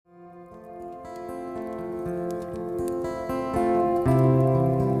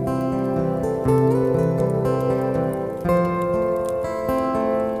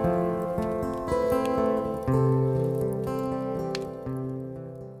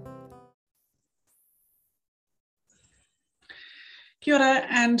Kia ora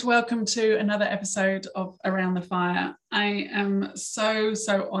and welcome to another episode of Around the Fire. I am so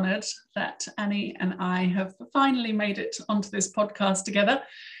honoured that Annie and I have finally made it onto this podcast together.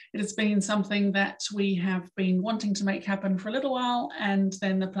 It has been something that we have been wanting to make happen for a little while, and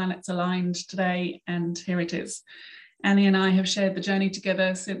then the planets aligned today, and here it is. Annie and I have shared the journey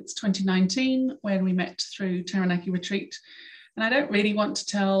together since 2019 when we met through Taranaki Retreat. And I don't really want to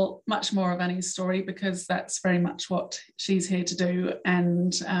tell much more of Annie's story because that's very much what she's here to do.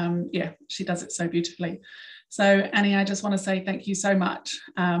 And she does it so beautifully. So Annie, I just want to say thank you so much.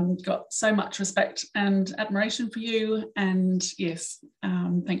 Got so much respect and admiration for you. And yes,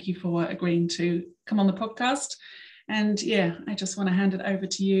 thank you for agreeing to come on the podcast. And yeah, I just want to hand it over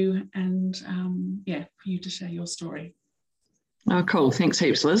to you and for you to share your story. Oh, cool. Thanks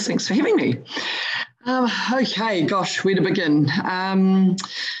heaps, Liz. Thanks for having me. Okay, gosh, where to begin?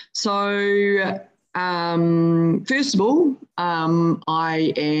 First of all,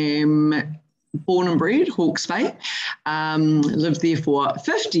 I am born and bred Hawke's Bay. Lived there for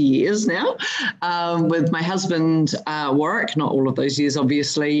 50 years now with my husband, Warwick, not all of those years,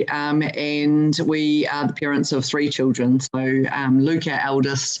 obviously, and we are the parents of 3 children. So Luke, our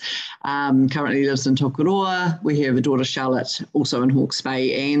eldest, currently lives in Tokoroa. We have a daughter, Charlotte, also in Hawke's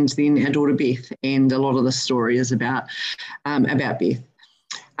Bay, and then our daughter, Beth, and a lot of the story is about Beth.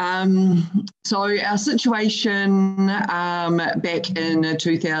 So our situation back in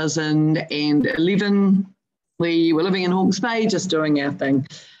 2011, we were living in Hawke's Bay, just doing our thing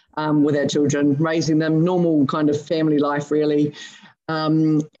with our children, raising them, normal kind of family life really.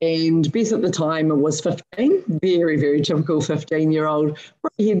 And Beth at the time was 15, very, very typical 15-year-old,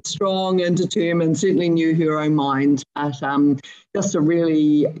 pretty headstrong and determined, certainly knew her own mind, but just a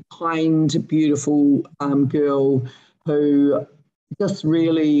really kind, beautiful girl who just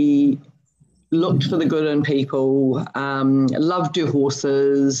really looked for the good in people, loved her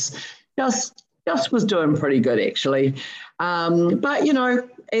horses, just was doing pretty good actually. But, you know,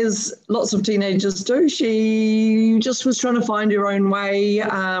 as lots of teenagers do, she just was trying to find her own way,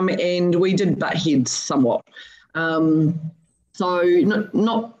 and we did butt heads somewhat. I'm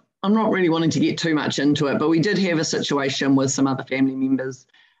not really wanting to get too much into it, but we did have a situation with some other family members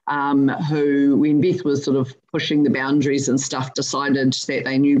who, when Beth was sort of pushing the boundaries and stuff, decided that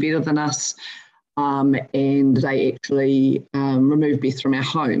they knew better than us, and they actually removed Beth from our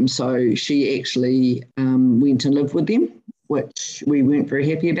home. So she actually went and lived with them, which we weren't very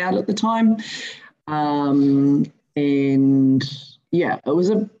happy about at the time. And yeah, it was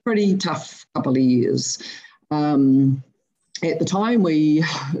a pretty tough couple of years. At the time, we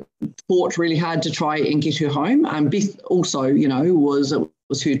fought really hard to try and get her home. Beth also, you know, it was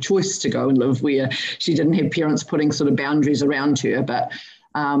her choice to go and live where she didn't have parents putting sort of boundaries around her. But,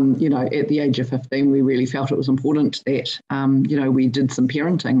 you know, at the age of 15, we really felt it was important that, you know, we did some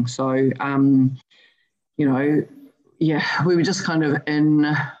parenting. So, you know, yeah, we were just kind of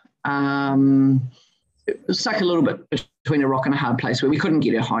stuck a little bit between a rock and a hard place where we couldn't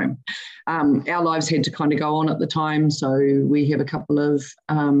get her home. Our lives had to kind of go on at the time, so we have a couple of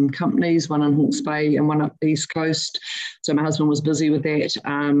companies, one in Hawke's Bay and one up the East Coast. So my husband was busy with that.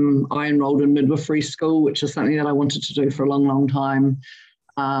 I enrolled in midwifery school, which is something that I wanted to do for a long time.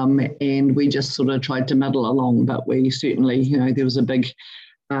 And we just sort of tried to muddle along, but we certainly, you know, there was a big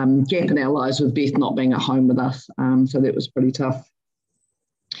gap in our lives with Beth not being at home with us. So that was pretty tough.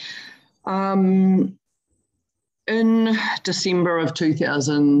 In December of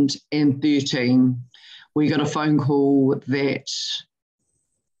 2013, we got a phone call that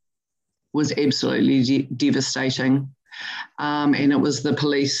was absolutely devastating. And it was the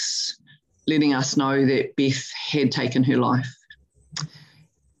police letting us know that Beth had taken her life.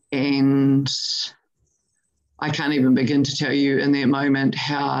 And I can't even begin to tell you in that moment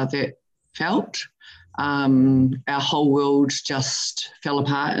how that felt. Our whole world just fell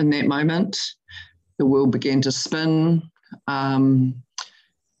apart in that moment. The world began to spin, and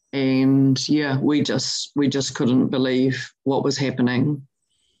yeah, we just couldn't believe what was happening.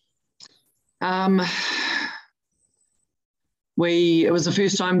 It was the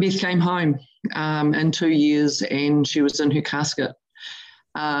first time Beth came home in 2 years, and she was in her casket.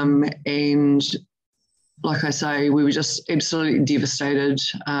 And like I say, we were just absolutely devastated.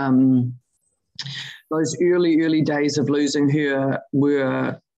 Those early days of losing her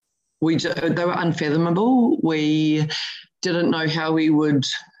they were unfathomable. We didn't know how we would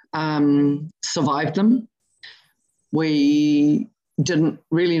survive them. We didn't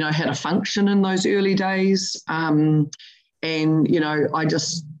really know how to function in those early days. And, you know,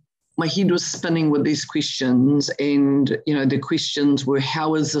 my head was spinning with these questions, and, you know, the questions were,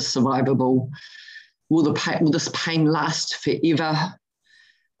 how is this survivable? will this pain last forever?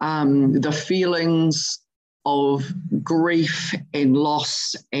 The feelings of grief and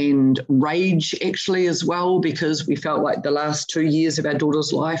loss and rage actually as well, because we felt like the last 2 years of our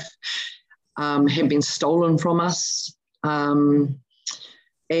daughter's life had been stolen from us. And,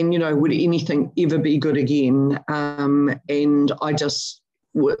 would anything ever be good again? And I just,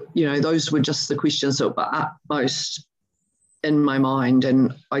 those were just the questions that were utmost in my mind.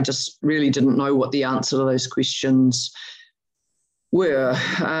 And I just really didn't know what the answer to those questions were.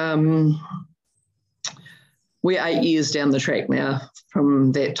 We're 8 years down the track now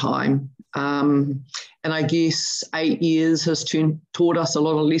from that time. And I guess 8 years has taught us a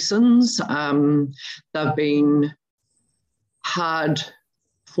lot of lessons. They've been hard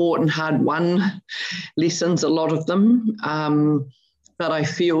fought and hard won lessons, a lot of them. But I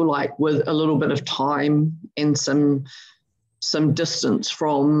feel like with a little bit of time and some distance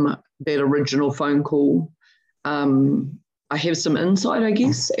from that original phone call, I have some insight, I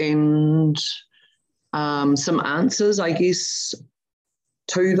guess, and some answers, I guess,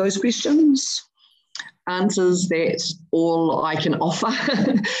 to those questions. Answers that all I can offer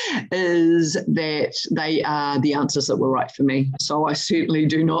is that they are the answers that were right for me. So I certainly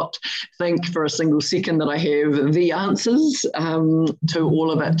do not think for a single second that I have the answers to all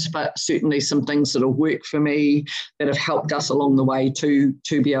of it, but certainly some things that have worked for me, that have helped us along the way to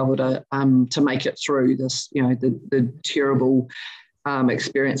be able to make it through this, the terrible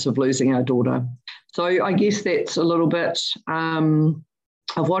experience of losing our daughter. So I guess that's a little bit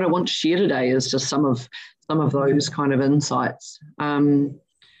of what I want to share today, is just some of those kind of insights. So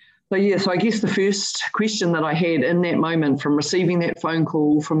I guess the first question that I had in that moment, from receiving that phone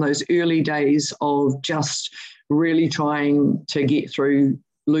call, from those early days of just really trying to get through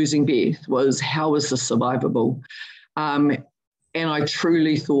losing Beth, was, how is this survivable? And I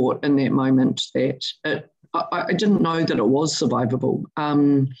truly thought in that moment that I didn't know that it was survivable.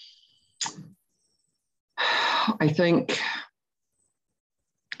 I think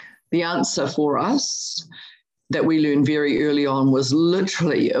the answer for us that we learned very early on was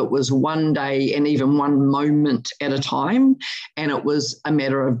literally, it was one day and even one moment at a time. And it was a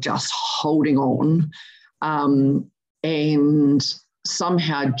matter of just holding on and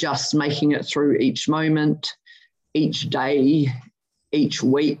somehow just making it through each moment, each day, each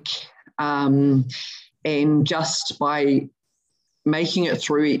week. And just by making it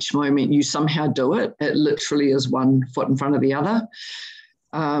through each moment, you somehow do it. It literally is one foot in front of the other.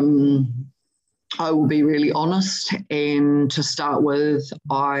 I will be really honest, and to start with,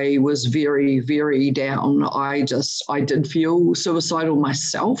 I was very, very down. I did feel suicidal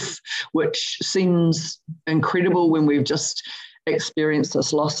myself, which seems incredible when we've just experienced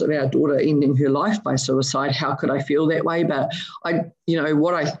this loss of our daughter ending her life by suicide. How could I feel that way? But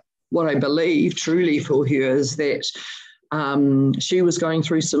what I believe truly for her is that she was going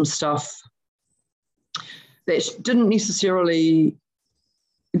through some stuff that didn't necessarily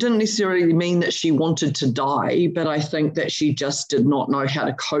mean that she wanted to die, but I think that she just did not know how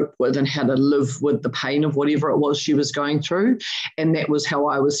to cope with and how to live with the pain of whatever it was she was going through. And that was how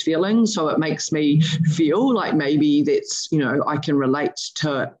I was feeling. So it makes me feel like maybe that's, I can relate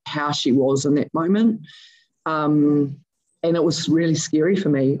to how she was in that moment. And it was really scary for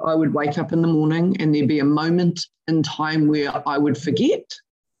me. I would wake up in the morning and there'd be a moment in time where I would forget,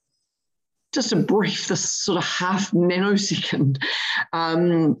 just a brief, this sort of half nanosecond,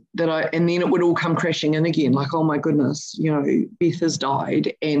 and then it would all come crashing in again, like, oh my goodness, Beth has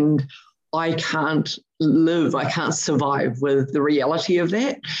died and I can't live, I can't survive with the reality of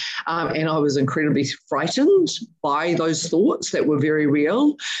that. And I was incredibly frightened by those thoughts that were very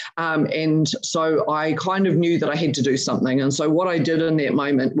real. And so I kind of knew that I had to do something. And so what I did in that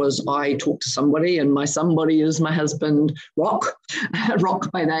moment was I talked to somebody, and my somebody is my husband, Rock, Rock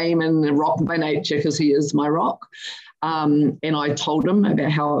by name and Rock by nature, because he is my rock. And I told him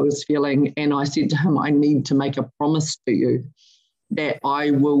about how I was feeling. And I said to him, I need to make a promise to you that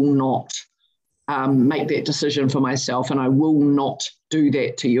I will not make that decision for myself, and I will not do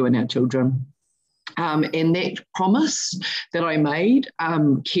that to you and our children. And that promise that I made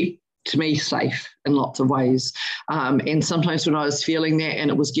kept me safe in lots of ways. And sometimes when I was feeling that and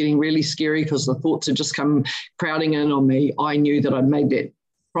it was getting really scary because the thoughts had just come crowding in on me, I knew that I'd made that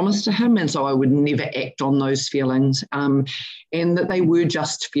promise to him, and so I would never act on those feelings, and that they were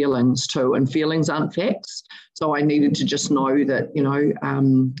just feelings too, and feelings aren't facts. So I needed to just know that,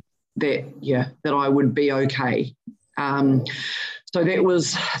 that I would be okay. So that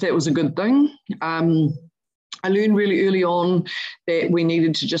was a good thing. I learned really early on that we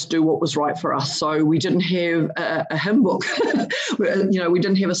needed to just do what was right for us. So we didn't have a hymn book. We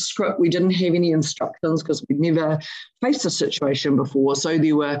didn't have a script. We didn't have any instructions because we'd never faced a situation before. So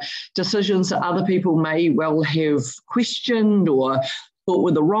there were decisions that other people may well have questioned or thought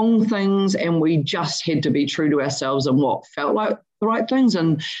were the wrong things, and we just had to be true to ourselves and what felt like the right things.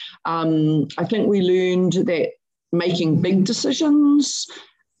 And I think we learned that making big decisions,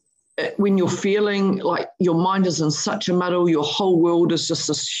 when you're feeling like your mind is in such a muddle, your whole world is just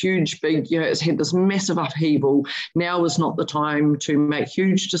this huge, big, it's had this massive upheaval. Now is not the time to make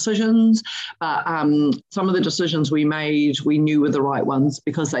huge decisions. But some of the decisions we made, we knew were the right ones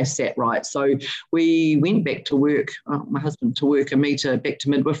because they sat right. So we went back to work, my husband to work and me back to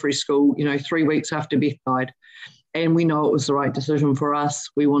midwifery school, 3 weeks after Beth died. And we know it was the right decision for us.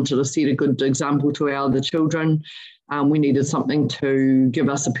 We wanted to set a good example to our other children. We needed something to give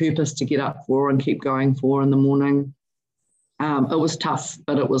us a purpose to get up for and keep going for in the morning. It was tough,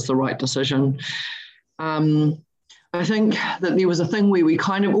 but it was the right decision. I think that there was a thing where we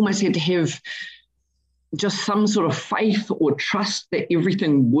kind of almost had to have just some sort of faith or trust that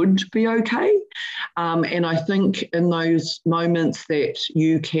everything would be okay. And I think in those moments that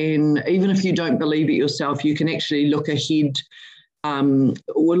you can, even if you don't believe it yourself, you can actually look ahead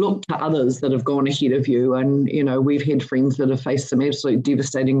or look to others that have gone ahead of you. And, we've had friends that have faced some absolute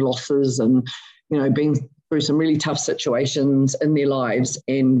devastating losses and, been through some really tough situations in their lives.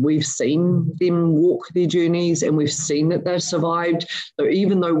 And we've seen them walk their journeys and we've seen that they've survived. So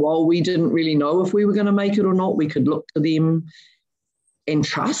even though while we didn't really know if we were going to make it or not, we could look to them and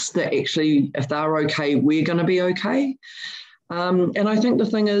trust that actually if they're okay, we're going to be okay. And I think the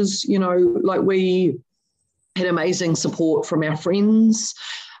thing is, we had amazing support from our friends.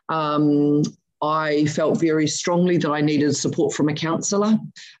 I felt very strongly that I needed support from a counsellor,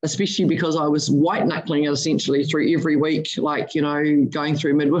 especially because I was white-knuckling it essentially through every week, going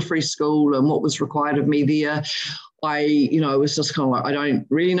through midwifery school and what was required of me there. I was just kind of like, I don't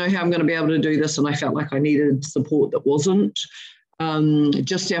really know how I'm going to be able to do this. And I felt like I needed support that wasn't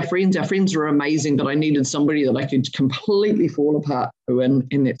just our friends. Our friends were amazing, but I needed somebody that I could completely fall apart to, and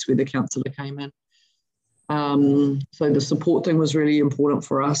that's where the counsellor came in. So the support thing was really important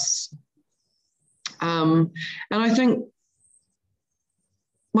for us. And I think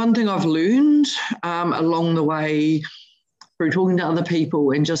one thing I've learned along the way through talking to other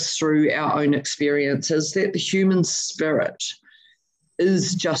people and just through our own experience is that the human spirit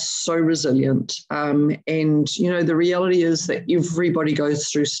is just so resilient. And, the reality is that everybody goes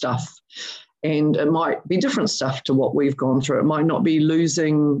through stuff. And it might be different stuff to what we've gone through. It might not be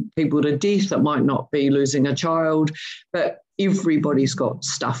losing people to death. It might not be losing a child, but everybody's got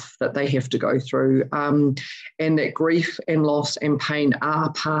stuff that they have to go through. And that grief and loss and pain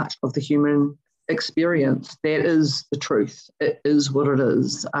are part of the human experience. That is the truth. It is what it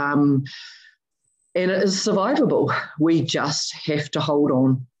is. And it is survivable. We just have to hold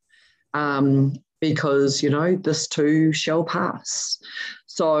on. Because, this too shall pass.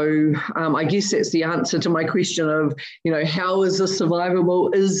 So I guess that's the answer to my question of, how is this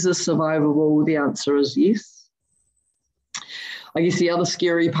survivable? Is this survivable? The answer is yes. I guess the other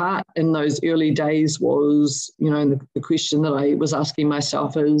scary part in those early days was, the question that I was asking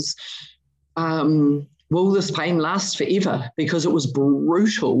myself is, will this pain last forever? Because it was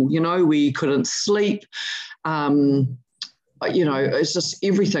brutal. We couldn't sleep. It's just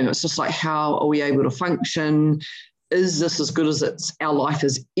everything. It's just like, how are we able to function? Is this as good as our life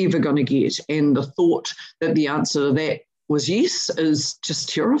is ever going to get? And the thought that the answer to that was yes is just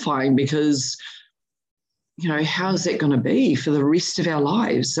terrifying because, how is that going to be for the rest of our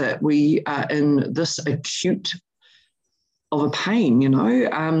lives that we are in this acute of a pain,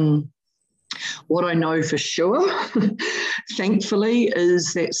 What I know for sure, thankfully,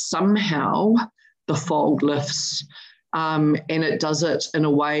 is that somehow the fog lifts. And it does it in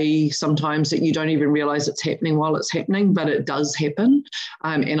a way sometimes that you don't even realize it's happening while it's happening, but it does happen.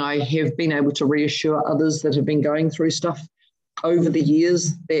 And I have been able to reassure others that have been going through stuff over the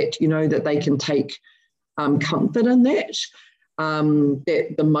years that, that they can take comfort in that,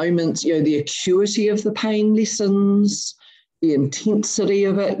 that the moments, the acuity of the pain lessens, the intensity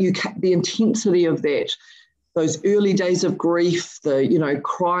of it, the intensity of that, those early days of grief, the,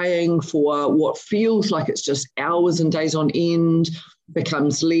 crying for what feels like it's just hours and days on end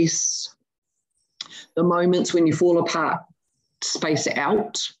becomes less. The moments when you fall apart space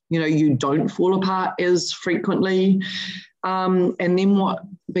out, you don't fall apart as frequently. And then what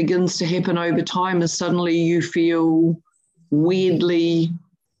begins to happen over time is suddenly you feel weirdly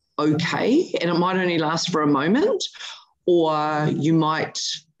okay, and it might only last for a moment, or you might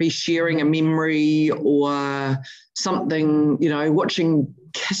be sharing a memory or something, watching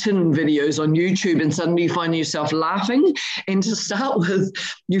kitten videos on YouTube, and suddenly you find yourself laughing. And to start with,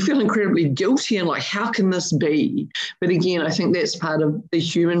 you feel incredibly guilty and like, how can this be? But again, I think that's part of the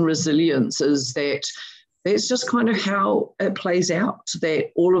human resilience, is that that's just kind of how it plays out,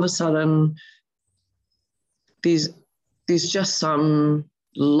 that all of a sudden there's just some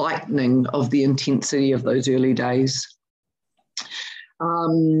lightening of the intensity of those early days.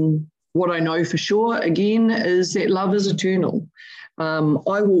 What I know for sure, again, is that love is eternal.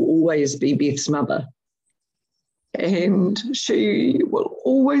 I will always be Beth's mother, and she will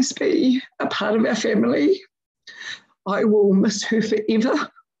always be a part of our family. I will miss her forever,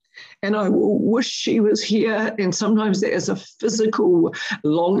 and I will wish she was here. And sometimes there is a physical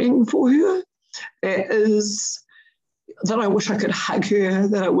longing for her. There is that I wish I could hug her,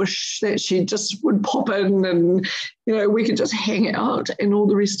 that I wish that she just would pop in and, we could just hang out and all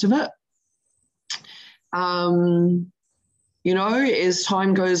the rest of it. As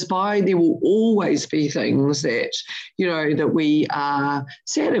time goes by, there will always be things that, that we are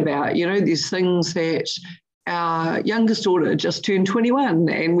sad about. There's things that our youngest daughter just turned 21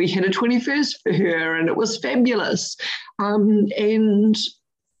 and we had a 21st for her and it was fabulous. And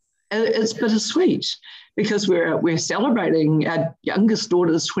it's bittersweet, because we're celebrating our youngest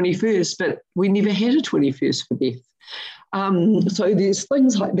daughter's 21st, but we never had a 21st for Beth. So there's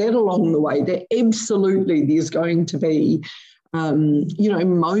things like that along the way that absolutely there's going to be,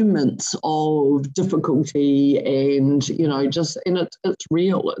 moments of difficulty and, and it's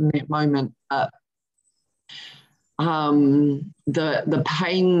real in that moment. The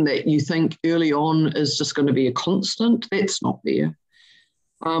pain that you think early on is just going to be a constant, that's not there.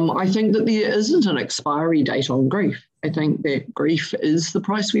 I think that there isn't an expiry date on grief. I think that grief is the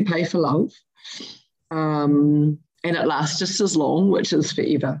price we pay for love, and it lasts just as long, which is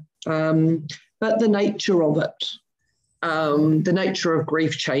forever. But the nature of it, the nature of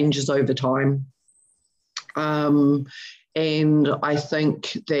grief changes over time. And I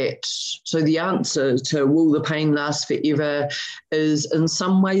think that, so the answer to will the pain last forever is in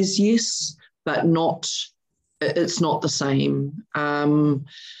some ways yes, but it's not the same.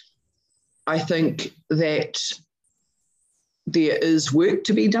 I think that there is work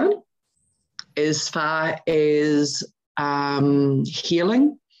to be done as far as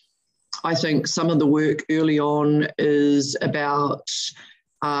healing. I think some of the work early on is about,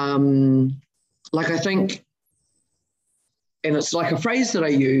 I think, and it's like a phrase that I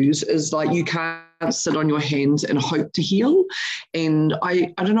use, is like, you can't sit on your hands and hope to heal. And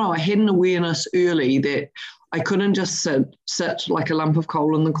I don't know, I had an awareness early that I couldn't just sit like a lump of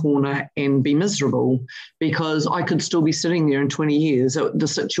coal in the corner and be miserable, because I could still be sitting there in 20 years. The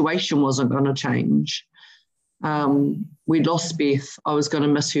situation wasn't going to change. We'd lost Beth. I was going to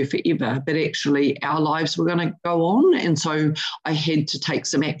miss her forever, but actually our lives were going to go on. And so I had to take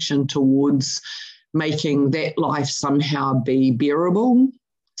some action towards making that life somehow be bearable.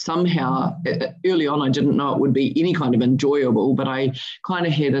 Somehow, early on, I didn't know it would be any kind of enjoyable, but I kind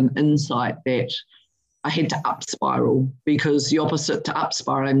of had an insight that I had to up spiral, because the opposite to up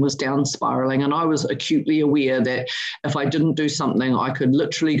spiraling was down spiraling. And I was acutely aware that if I didn't do something, I could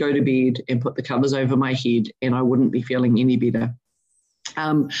literally go to bed and put the covers over my head and I wouldn't be feeling any better.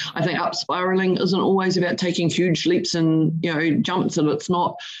 I think up spiraling isn't always about taking huge leaps and jumps, and it's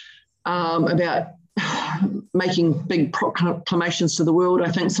not about making big proclamations to the world.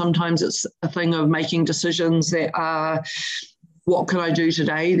 I think sometimes it's a thing of making decisions that are, what can I do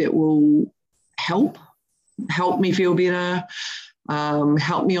today that will help me feel better,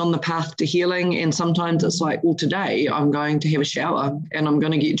 help me on the path to healing. And sometimes it's like, well, today I'm going to have a shower and I'm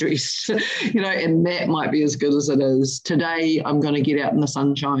going to get dressed, and that might be as good as it is. Today I'm going to get out in the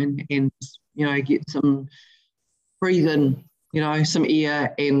sunshine and, get some, breathe in, some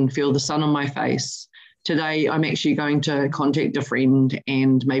air and feel the sun on my face. Today I'm actually going to contact a friend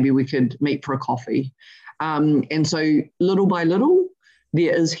and maybe we could meet for a coffee. And so little by little,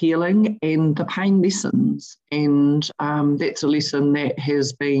 there is healing and the pain lessens. And that's a lesson that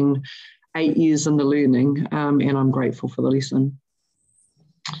has been 8 years in the learning, and I'm grateful for the lesson.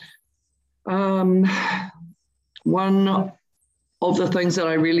 One of the things that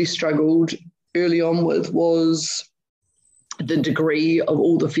I really struggled early on with was the degree of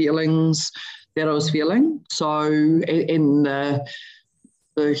all the feelings that I was feeling. So in the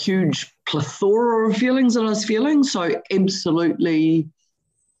huge plethora of feelings that I was feeling. So absolutely,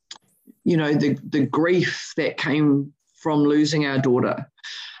 the grief that came from losing our daughter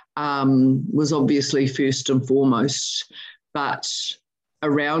was obviously first and foremost. But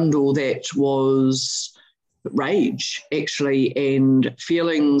around all that was rage, actually, and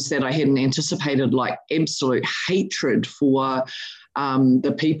feelings that I hadn't anticipated, like absolute hatred for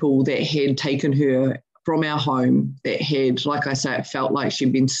the people that had taken her from our home, that had, like I say, it felt like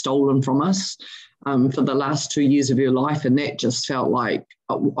she'd been stolen from us for the last 2 years of her life. And that just felt like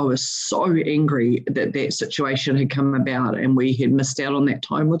I was so angry that that situation had come about and we had missed out on that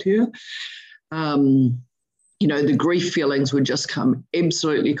time with her. You know, the grief feelings would just come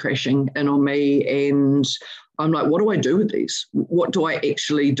absolutely crashing in on me. And I'm like, what do I do with these? What do I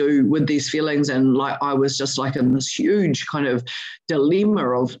actually do with these feelings? And like, I was just like in this huge kind of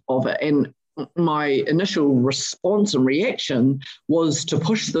dilemma of it. And my initial response and reaction was to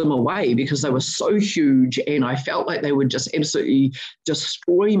push them away because they were so huge and I felt like they would just absolutely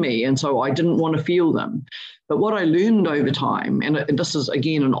destroy me. And so I didn't want to feel them. But what I learned over time, and this is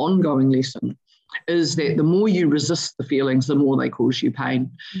again an ongoing lesson, is that the more you resist the feelings, the more they cause you pain.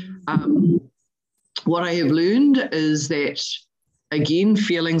 What I have learned is that, again,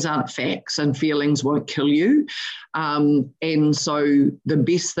 feelings aren't facts and feelings won't kill you. And so the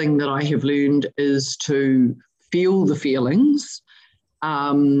best thing that I have learned is to feel the feelings,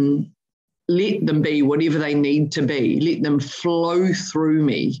 let them be whatever they need to be, let them flow through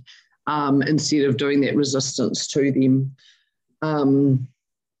me instead of doing that resistance to them.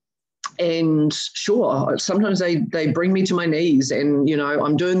 And sure, sometimes they bring me to my knees and, you know,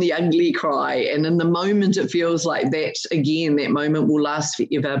 I'm doing the ugly cry. And in the moment, it feels like that, again, that moment will last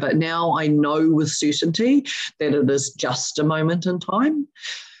forever. But now I know with certainty that it is just a moment in time,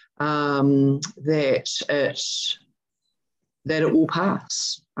 that it will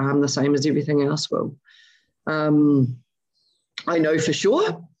pass, the same as everything else will. I know for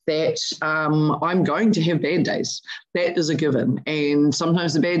sure that I'm going to have bad days. That is a given. And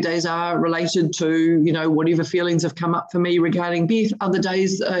sometimes the bad days are related to, you know, whatever feelings have come up for me regarding Beth. Other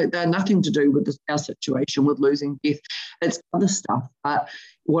days, they're nothing to do with our situation with losing Beth. It's other stuff. But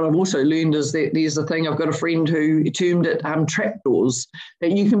what I've also learned is that there's a thing, I've got a friend who termed it trapdoors,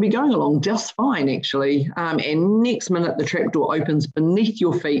 that you can be going along just fine, actually. And next minute, the trapdoor opens beneath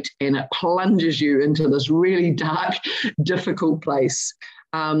your feet and it plunges you into this really dark, difficult place.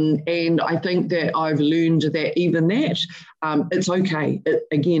 And I think that I've learned that even that, it's okay.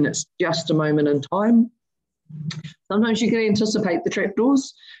 Again, it's just a moment in time. Sometimes you can anticipate the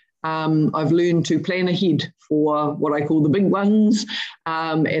trapdoors. I've learned to plan ahead for what I call the big ones,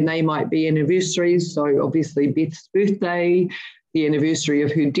 and they might be anniversaries. So obviously Beth's birthday, the anniversary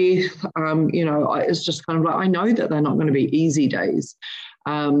of her death, you know, it's just kind of like, I know that they're not going to be easy days.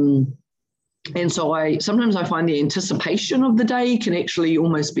 And so sometimes I find the anticipation of the day can actually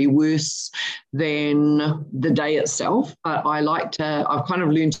almost be worse than the day itself. But I've kind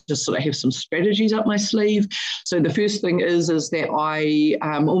of learned to sort of have some strategies up my sleeve. So the first thing is that I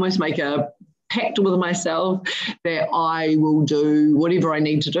almost make a pact with myself that I will do whatever I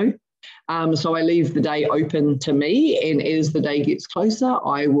need to do. So I leave the day open to me, and as the day gets closer,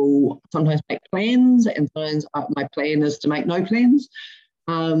 I will sometimes make plans, and sometimes my plan is to make no plans.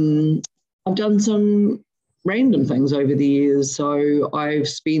 I've done some random things over the years. So I've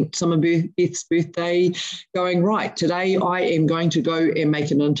spent some of Beth's birthday going, right, today I am going to go and make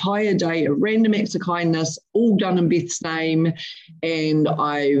an entire day of random acts of kindness, all done in Beth's name. And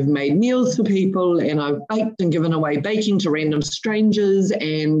I've made meals for people and I've baked and given away baking to random strangers,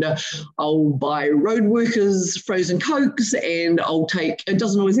 and I'll buy road workers frozen Cokes, and it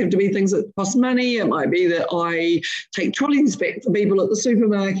doesn't always have to be things that cost money. It might be that I take trolleys back for people at the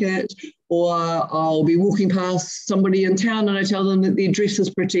supermarket, or I'll be walking past somebody in town and I tell them that their dress is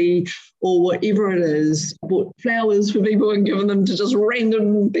pretty, or whatever it is. I bought flowers for people and given them to just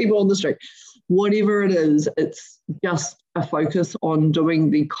random people on the street. Whatever it is, it's just a focus on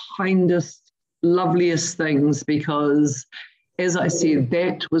doing the kindest, loveliest things, because, as I said,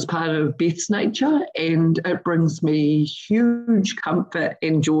 that was part of Beth's nature, and it brings me huge comfort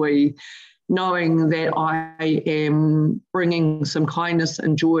and joy knowing that I am bringing some kindness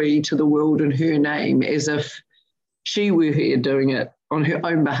and joy to the world in her name, as if she were here doing it on her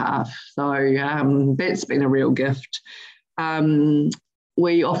own behalf. So that's been a real gift.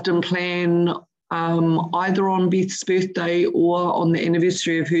 We often plan either on Beth's birthday or on the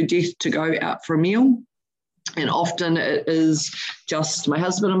anniversary of her death to go out for a meal. And often it is just my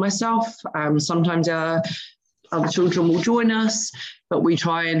husband and myself. Sometimes our other children will join us, but we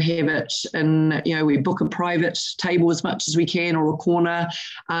try and have it in, we book a private table as much as we can, or a corner,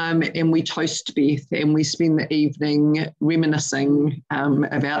 and we toast Beth, and we spend the evening reminiscing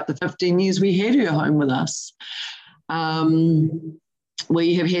about the 15 years we had her home with us.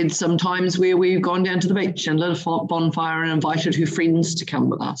 we have had some times where we've gone down to the beach and lit a bonfire and invited her friends to come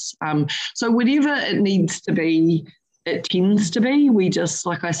with us. So whatever it needs to be, it tends to be. We just,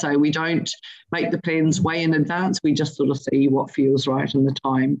 like I say, we don't make the plans way in advance. We just sort of see what feels right in the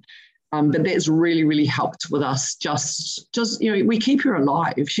time. But that's really, really helped with us. Just we keep her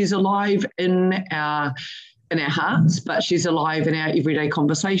alive. She's alive in our hearts, but she's alive in our everyday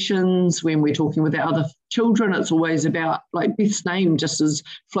conversations. When we're talking with our other children, it's always about, like Beth's name just as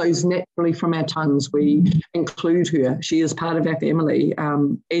flows naturally from our tongues. We include her. She is part of our family,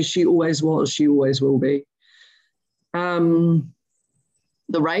 as she always was, she always will be. The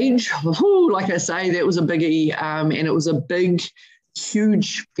rage, like I say, that was a biggie, and it was a big,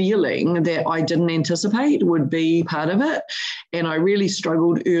 huge feeling that I didn't anticipate would be part of it. And I really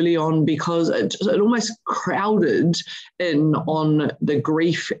struggled early on because it almost crowded in on the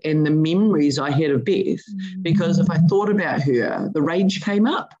grief and the memories I had of Beth. Because if I thought about her, the rage came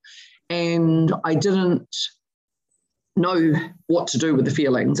up and I didn't know what to do with the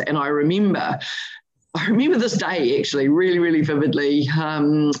feelings. And I remember this day actually really, really vividly,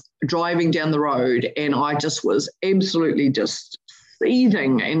 driving down the road, and I just was absolutely just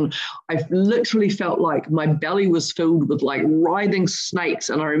seething, and I literally felt like my belly was filled with like writhing snakes.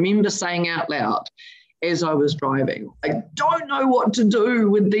 And I remember saying out loud as I was driving, I don't know what to do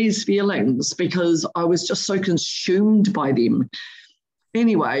with these feelings, because I was just so consumed by them.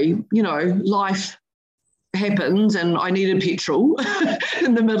 Anyway, life happens, and I needed petrol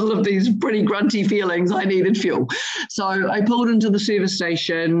in the middle of these pretty grunty feelings. I needed fuel. So I pulled into the service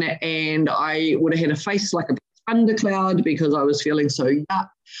station, and I would have had a face like a thundercloud because I was feeling so yuck.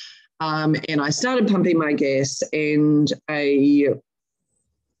 And I started pumping my gas, and a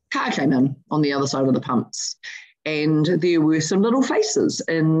car came in on the other side of the pumps. And there were some little faces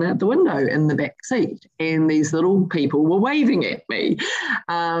in the window in the back seat, and these little people were waving at me.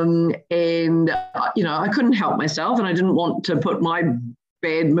 I couldn't help myself, and I didn't want to put my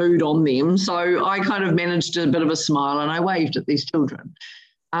bad mood on them. So I kind of managed a bit of a smile, and I waved at these children.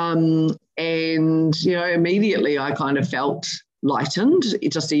 Immediately I kind of felt lightened,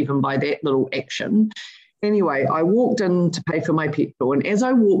 just even by that little action. Anyway, I walked in to pay for my petrol, and as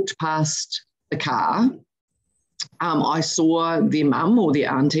I walked past the car, I saw their mum or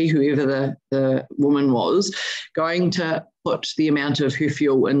their auntie, whoever the woman was, going to put the amount of her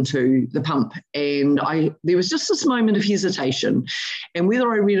fuel into the pump. And there was just this moment of hesitation. And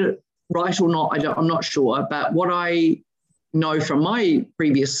whether I read it right or not, I'm not sure. But what I know from my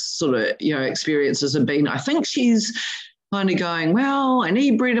previous sort of, experiences have been, I think she's kind of going, well, I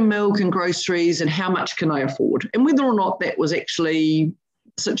need bread and milk and groceries, and how much can I afford? And whether or not that was actually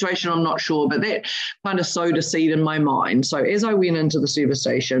situation, I'm not sure, but that kind of sowed a seed in my mind. So as I went into the service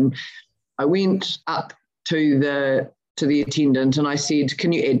station, I went up to the attendant and I said,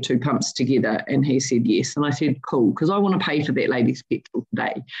 can you add 2 pumps together? And he said yes. And I said, cool, because I want to pay for that lady's petrol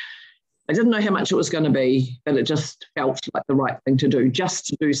today. I didn't know how much it was going to be, but it just felt like the right thing to do, just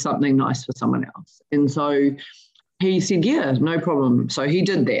to do something nice for someone else. And so he said, yeah, no problem. So he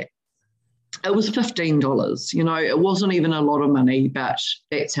did that. It was $15, it wasn't even a lot of money, but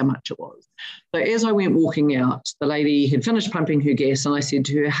that's how much it was. So as I went walking out, the lady had finished pumping her gas, and I said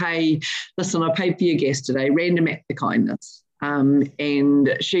to her, hey, listen, I paid for your gas today, random act of kindness.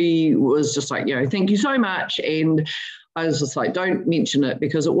 And she was just like, thank you so much. And I was just like, don't mention it,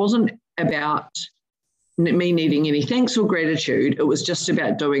 because it wasn't about me needing any thanks or gratitude. It was just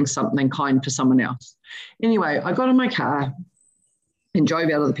about doing something kind for someone else. Anyway, I got in my car and drove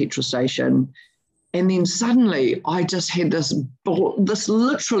out of the petrol station. And then suddenly I just had this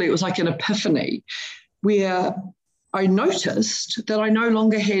literally, it was like an epiphany, where I noticed that I no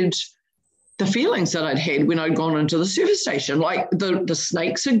longer had the feelings that I'd had when I'd gone into the service station. Like the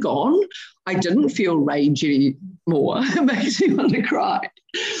snakes had gone. I didn't feel rage anymore. It makes me want to cry.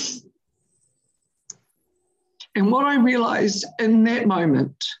 And what I realized in that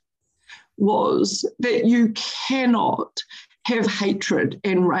moment was that you cannot have hatred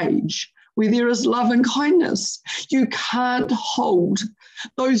and rage where there is love and kindness. You can't hold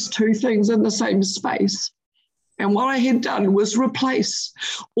those two things in the same space. And what I had done was replace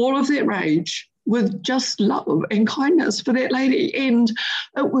all of that rage with just love and kindness for that lady. And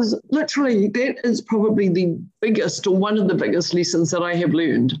it was literally, that is probably the biggest, or one of the biggest lessons that I have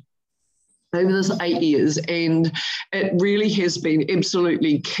learned over this 8 years. And it really has been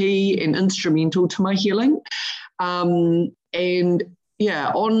absolutely key and instrumental to my healing. And yeah,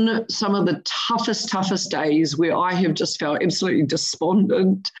 on some of the toughest days where I have just felt absolutely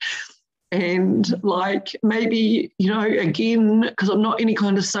despondent, And like maybe, again, because I'm not any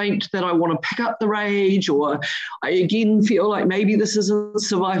kind of saint that I want to pick up the rage, or I again feel like maybe this isn't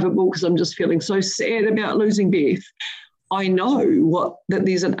survivable because I'm just feeling so sad about losing Beth. I know that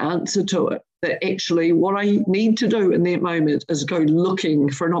there's an answer to it, that actually what I need to do in that moment is go looking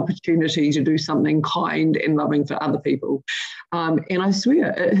for an opportunity to do something kind and loving for other people. And I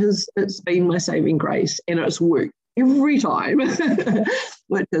swear it's been my saving grace, and it's worked every time,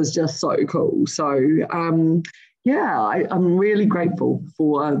 which is just so cool. So, I'm really grateful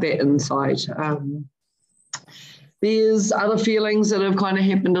for that insight. There's other feelings that have kind of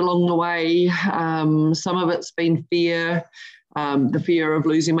happened along the way. Some of it's been fear, the fear of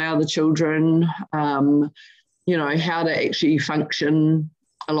losing my other children, how to actually function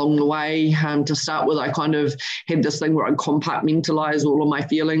along the way. To start with, I kind of had this thing where I compartmentalize all of my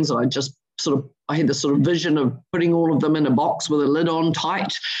feelings. I had this sort of vision of putting all of them in a box with a lid on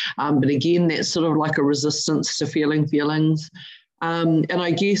tight. But again, that's sort of like a resistance to feeling feelings. And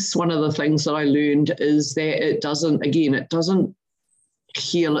I guess one of the things that I learned is that it doesn't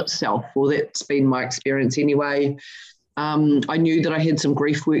heal itself, or that's been my experience anyway. I knew that I had some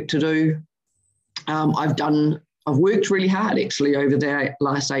grief work to do. I've worked really hard actually over the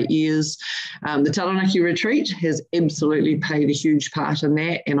last 8 years. The Taranaki retreat has absolutely played a huge part in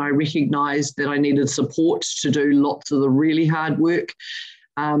that, and I recognised that I needed support to do lots of the really hard work.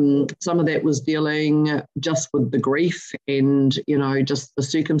 Some of that was dealing just with the grief and, just the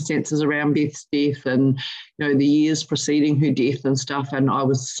circumstances around Beth's death and, the years preceding her death and stuff. And I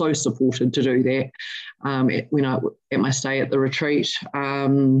was so supported to do that at my stay at the retreat.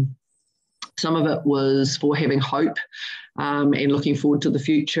 Some of it was for having hope and looking forward to the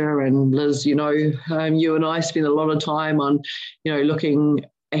future. And Liz, you and I spent a lot of time on, looking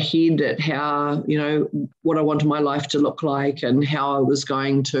ahead at how, what I wanted my life to look like and how I was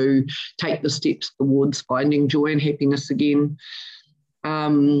going to take the steps towards finding joy and happiness again.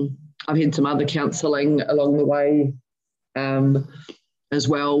 I've had some other counselling along the way as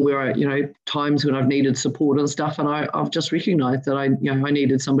well, where times when I've needed support and stuff, and I've just recognised that I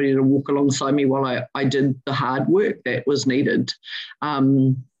needed somebody to walk alongside me while I did the hard work that was needed,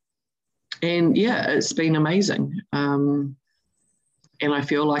 and it's been amazing. And I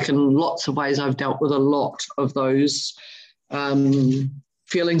feel like in lots of ways I've dealt with a lot of those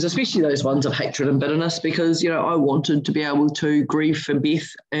feelings, especially those ones of hatred and bitterness, because I wanted to be able to grieve for Beth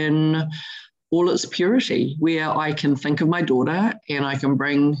in all its purity, where I can think of my daughter and I can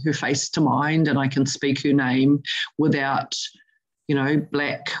bring her face to mind and I can speak her name without,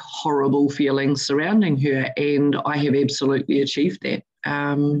 black, horrible feelings surrounding her. And I have absolutely achieved that.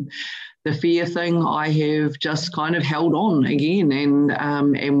 The fear thing, I have just kind of held on again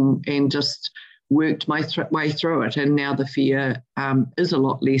and just worked my way through it. And now the fear is a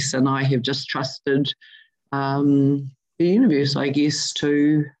lot less, and I have just trusted the universe, I guess,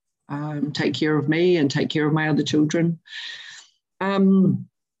 to take care of me and take care of my other children.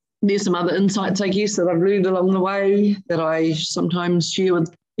 There's some other insights, I guess, that I've learned along the way that I sometimes share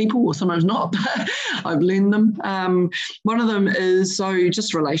with people, or sometimes not, but I've learned them. One of them is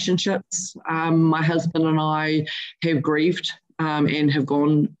just relationships. My husband and I have grieved and have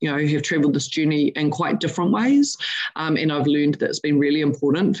gone, have travelled this journey in quite different ways. And I've learned that it's been really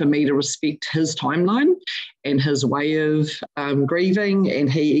important for me to respect his timeline and his way of grieving, and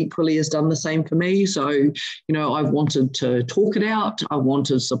he equally has done the same for me. So, I've wanted to talk it out. I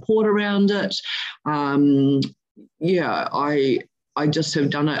wanted support around it. I just have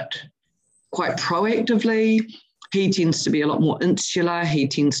done it quite proactively. He tends to be a lot more insular. He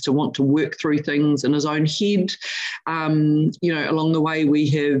tends to want to work through things in his own head. Along the way, we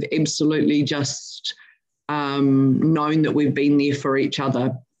have absolutely just known that we've been there for each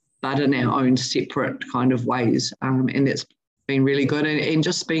other, but in our own separate kind of ways. And that's been really good. And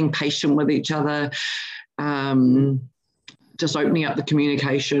just being patient with each other, just opening up the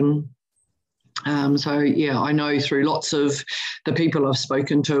communication. I know through lots of the people I've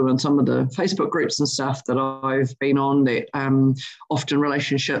spoken to and some of the Facebook groups and stuff that I've been on, that often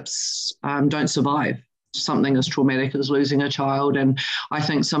relationships don't survive something as traumatic as losing a child. And I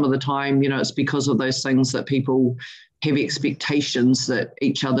think some of the time, it's because of those things that people have expectations that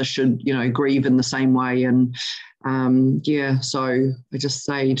each other should, grieve in the same way. And so I just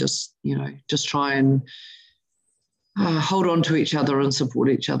say, just try and hold on to each other and support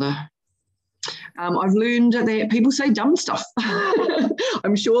each other. I've learned that people say dumb stuff.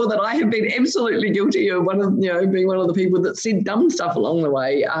 I'm sure that I have been absolutely guilty of being one of the people that said dumb stuff along the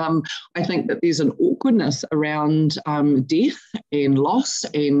way. I think that there's an awkwardness around death and loss,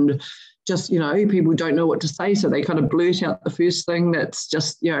 and just, people don't know what to say, so they kind of blurt out the first thing that's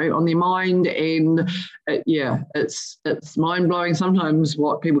just, on their mind, and it's mind-blowing sometimes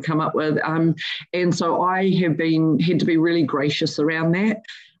what people come up with. And so I have had to be really gracious around that.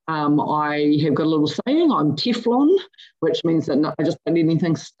 I have got a little saying, I'm Teflon, which means that I just don't let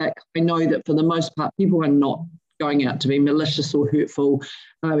anything stick. I know that for the most part, people are not going out to be malicious or hurtful.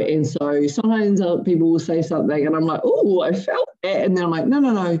 And so sometimes people will say something and I'm like, oh, I felt that. And then I'm like,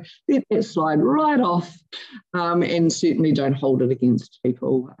 no, let that slide right off, and certainly don't hold it against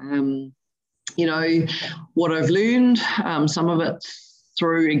people. What I've learned, some of it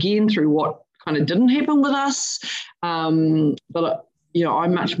through what kind of didn't happen with us, but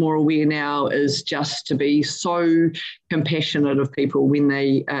I'm much more aware now is just to be so compassionate of people when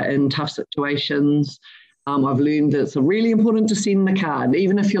they are in tough situations. I've learned that it's really important to send the card,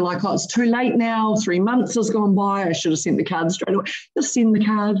 even if you're like, oh, it's too late now, 3 months has gone by, I should have sent the card straight away. Just send the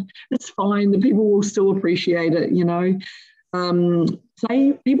card. It's fine. The people will still appreciate it,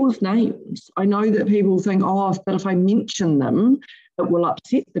 Say people's names. I know that people think, but if I mention them, it will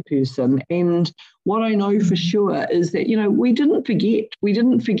upset the person. And what I know for sure is that, we didn't forget. We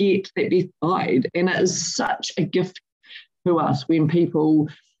didn't forget that Beth died. And it is such a gift to us when people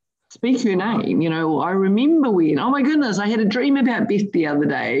speak your name. I remember when, oh my goodness, I had a dream about Beth the other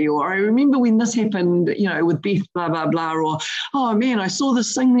day, or I remember when this happened, with Beth, blah, blah, blah, or, oh man, I saw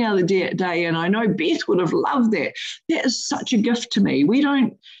this thing the other day and I know Beth would have loved that. That is such a gift to me. We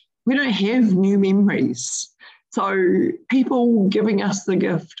don't have new memories. So people giving us the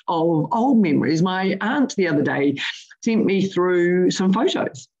gift of old memories. My aunt the other day sent me through some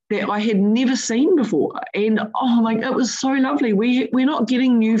photos that I had never seen before. And it was so lovely. We're not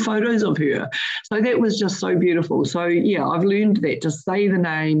getting new photos of her. So that was just so beautiful. So yeah, I've learned that, to say the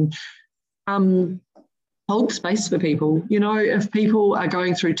name, hold space for people. If people are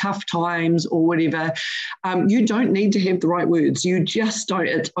going through tough times or whatever, you don't need to have the right words. You just don't.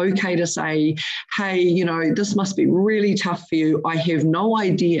 It's okay to say, hey, this must be really tough for you. I have no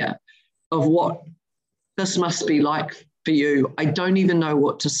idea of what this must be like for you. I don't even know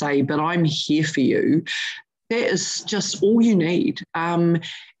what to say, but I'm here for you. That is just all you need. And,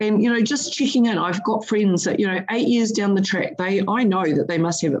 just checking in. I've got friends that, 8 years down the track, I know that they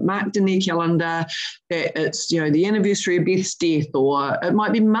must have it marked in their calendar, that it's, the anniversary of Beth's death, or it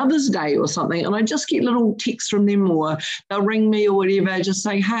might be Mother's Day or something. And I just get little texts from them, or they'll ring me or whatever, just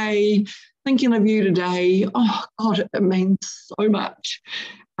say, hey, thinking of you today. Oh, God, it means so much.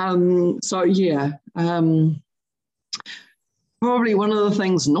 Probably one of the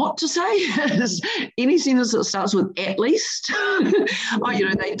things not to say is any sentence that starts with at least.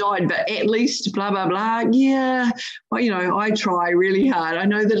 They died, but at least blah, blah, blah. Yeah, but, I try really hard. I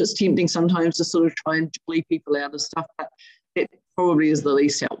know that it's tempting sometimes to sort of try and jolly people out of stuff, but that probably is the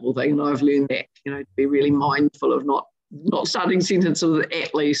least helpful thing. And I've learned that, to be really mindful of not starting sentences with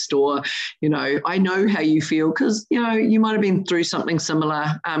at least, or, I know how you feel, because, you might have been through something similar.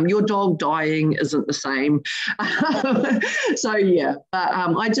 Your dog dying isn't the same. So, yeah, but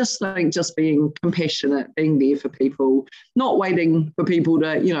I just think just being compassionate, being there for people, not waiting for people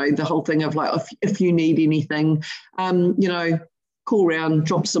to, the whole thing of like, if you need anything, call around,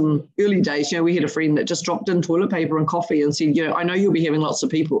 drop some early days. We had a friend that just dropped in toilet paper and coffee and said, I know you'll be having lots of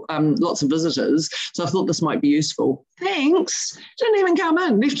people, lots of visitors, so I thought this might be useful. Thanks. Didn't even come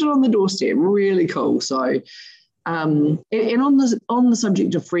in, left it on the doorstep. Really cool. So, and on the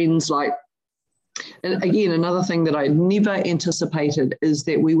subject of friends, and again, another thing that I never anticipated is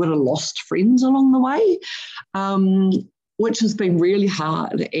that we would have lost friends along the way, which has been really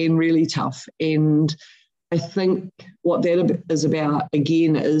hard and really tough. And I think what that is about,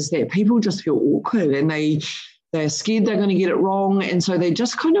 again, is that people just feel awkward and they're scared they're going to get it wrong. And so they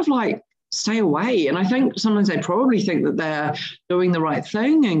just kind of stay away. And I think sometimes they probably think that they're doing the right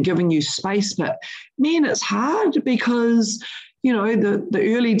thing and giving you space. But man, it's hard because,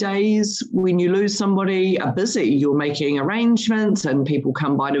 the early days when you lose somebody are busy. You're making arrangements and people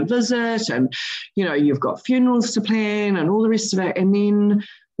come by to visit and, you've got funerals to plan and all the rest of it. And then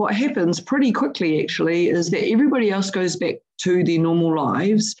what happens pretty quickly, actually, is that everybody else goes back to their normal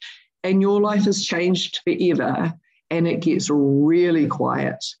lives and your life has changed forever and it gets really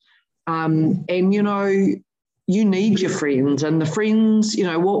quiet. And, you need your friends, and the friends,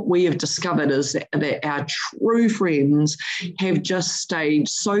 what we have discovered is that our true friends have just stayed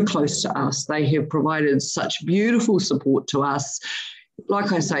so close to us. They have provided such beautiful support to us.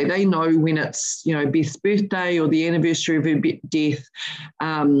 Like I say, they know when it's, Beth's birthday or the anniversary of her death.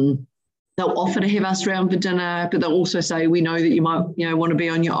 they'll offer to have us round for dinner, but they'll also say, we know that you might, want to be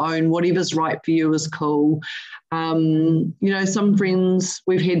on your own. Whatever's right for you is cool. Some friends,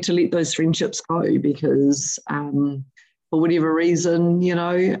 we've had to let those friendships go because for whatever reason,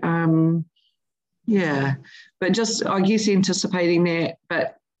 but just, I guess, anticipating that.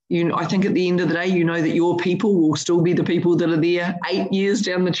 But, I think at the end of the day, that your people will still be the people that are there 8 years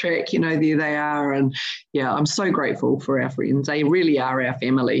down the track, there they are. And yeah, I'm so grateful for our friends. They really are our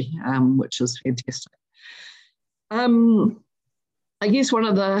family, which is fantastic. I guess one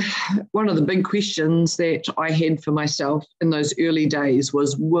of the big questions that I had for myself in those early days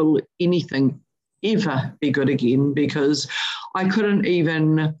was, will anything ever be good again? Because I couldn't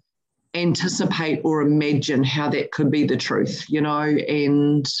even anticipate or imagine how that could be the truth,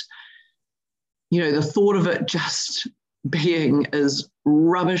 and the thought of it just being as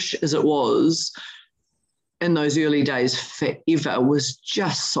rubbish as it was in those early days forever was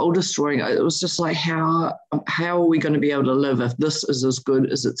just soul destroying. It was just like, how are we going to be able to live if this is as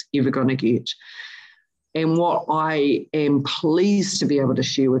good as it's ever going to get? And what I am pleased to be able to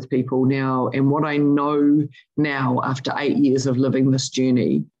share with people now, and what I know now after 8 years of living this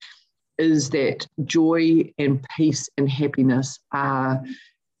journey, is that joy and peace and happiness are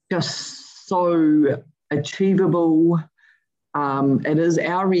just so achievable. It is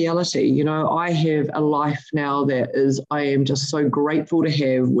our reality. I have a life now that I am just so grateful to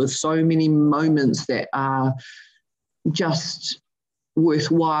have, with so many moments that are just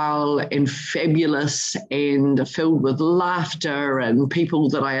worthwhile and fabulous and filled with laughter and people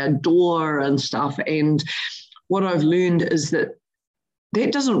that I adore and stuff. And what I've learned is that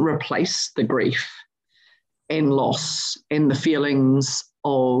doesn't replace the grief and loss and the feelings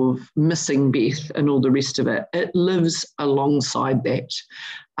of missing Beth and all the rest of it. It lives alongside that.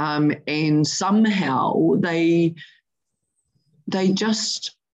 And somehow they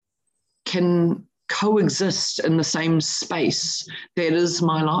just can coexist in the same space that is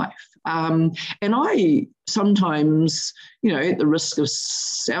my life. And I sometimes, at the risk of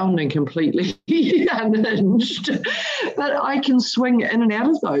sounding completely unhinged, but I can swing in and out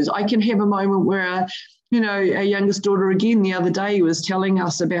of those. I can have a moment where, our youngest daughter again the other day was telling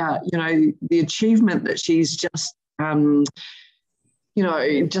us about, the achievement that she's just,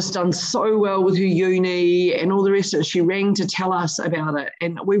 just done so well with her uni and all the rest of it. She rang to tell us about it,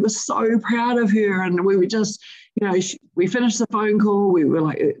 and we were so proud of her, and we were just, we finished the phone call. We were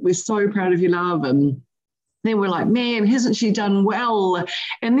like, we're so proud of you, love. And then we're like, man, hasn't she done well?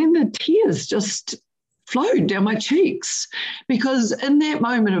 And then the tears just flowed down my cheeks, because in that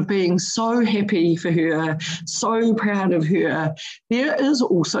moment of being so happy for her, so proud of her, there is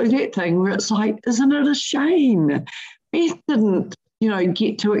also that thing where it's like, isn't it a shame? Beth didn't,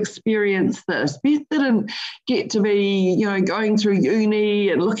 get to experience this. Beth didn't get to be, going through uni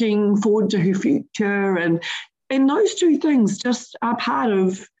and looking forward to her future. And those two things just are part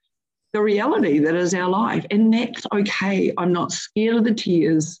of the reality that is our life. And that's okay. I'm not scared of the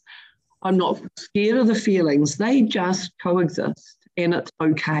tears. I'm not scared of the feelings. They just coexist, and it's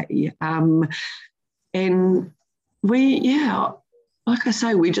okay. And like I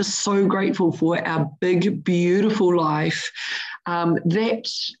say, we're just so grateful for our big, beautiful life that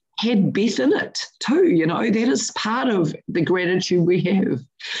had Beth in it too. That is part of the gratitude we have.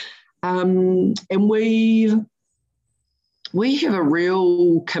 And we have a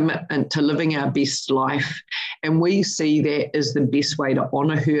real commitment to living our best life, and we see that as the best way to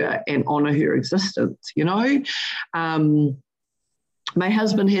honour her and honour her existence. My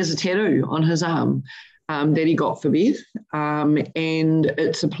husband has a tattoo on his arm that he got for Beth, and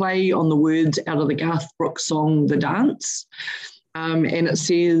it's a play on the words out of the Garth Brooks song, The Dance, and it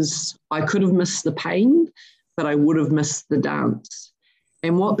says, I could have missed the pain, but I would have missed the dance.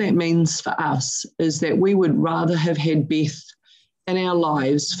 And what that means for us is that we would rather have had Beth in our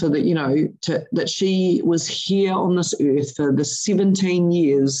lives for the, that she was here on this earth for the 17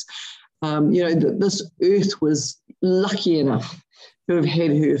 years. That this earth was lucky enough to have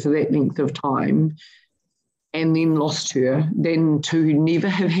had her for that length of time and then lost her, than to never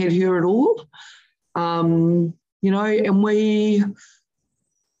have had her at all. And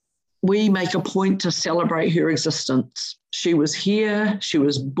we make a point to celebrate her existence. She was here, she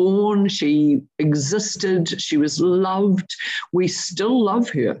was born, she existed, she was loved. We still love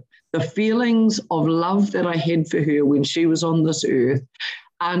her. The feelings of love that I had for her when she was on this earth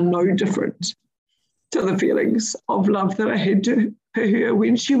are no different to the feelings of love that I had for her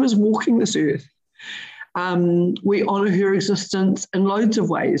when she was walking this earth. We honour her existence in loads of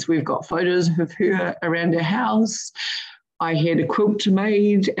ways. We've got photos of her around our house. I had a quilt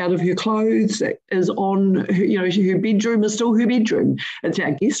made out of her clothes that is on her, her bedroom is still her bedroom. It's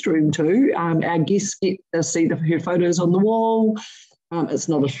our guest room too. Our guests get to see her photos on the wall. It's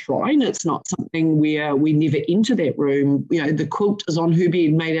not a shrine. It's not something where we never enter that room. The quilt is on her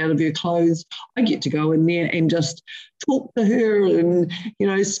bed made out of her clothes. I get to go in there and just talk to her and,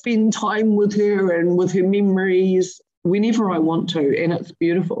 spend time with her and with her memories whenever I want to. And it's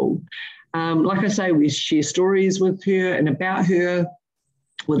beautiful. Like I say, we share stories with her and about her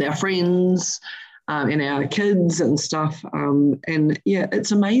with our friends and our kids and stuff. And yeah,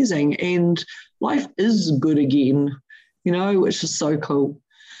 it's amazing. And life is good again, which is so cool.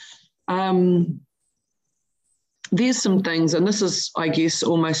 There's some things, and this is, I guess,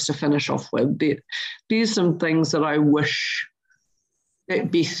 almost to finish off with, there's some things that I wish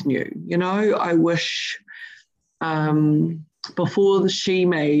that Beth knew. I wish before she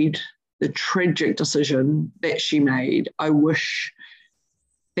made the tragic decision that she made, I wish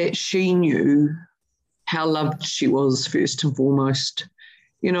that she knew how loved she was first and foremost.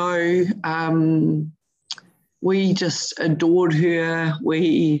 We just adored her.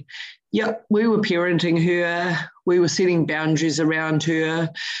 We were parenting her. We were setting boundaries around her.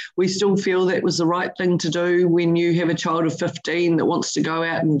 We still feel that was the right thing to do when you have a child of 15 that wants to go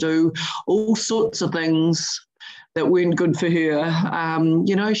out and do all sorts of things that weren't good for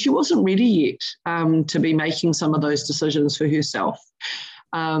her. She wasn't ready yet to be making some of those decisions for herself.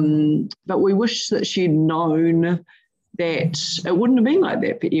 But we wish that she'd known that it wouldn't have been like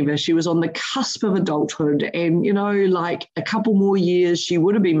that forever. She was on the cusp of adulthood, and, like a couple more years, she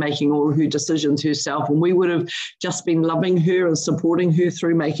would have been making all her decisions herself, and we would have just been loving her and supporting her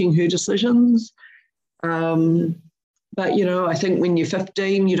through making her decisions. But, I think when you're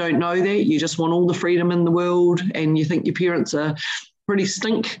 15, you don't know that. You just want all the freedom in the world, and you think your parents are pretty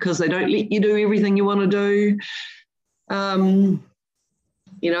stink because they don't let you do everything you want to do. I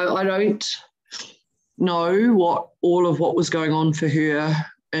don't know what was going on for her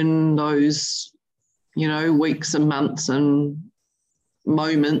in those, weeks and months and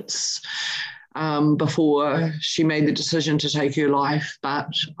moments before she made the decision to take her life.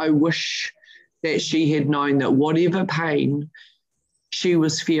 But I wish that she had known that whatever pain she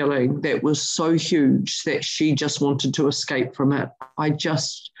was feeling that was so huge that she just wanted to escape from it. I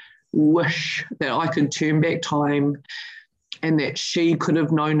just wish that I could turn back time and that she could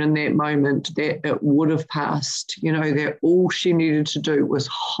have known in that moment that it would have passed, that all she needed to do was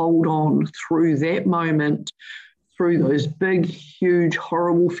hold on through that moment, through those big, huge,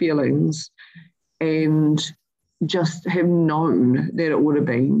 horrible feelings, and just have known that it would have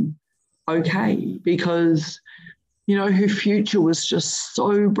been okay, because her future was just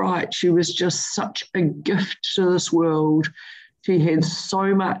so bright. She was just such a gift to this world. She had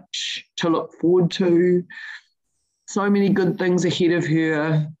so much to look forward to, so many good things ahead of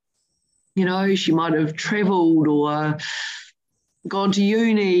her. She might have traveled or gone to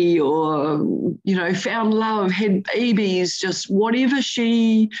uni or, found love, had babies, just whatever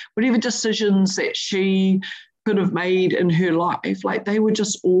decisions that she could have made in her life, like they were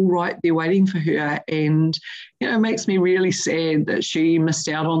just all right there waiting for her. And, it makes me really sad that she missed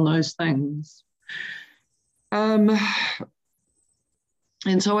out on those things. And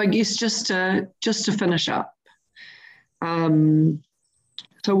so I guess just to finish up,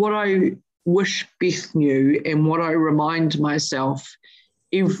 so what I wish Beth knew and what I remind myself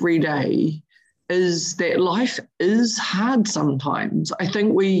every day is that life is hard sometimes. I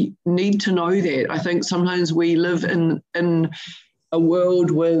think we need to know that. I think sometimes we live in a world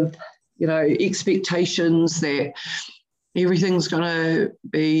with, expectations that everything's going to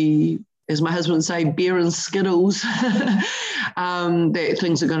be, as my husband would say, beer and skittles, that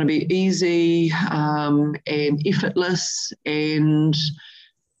things are going to be easy and effortless, and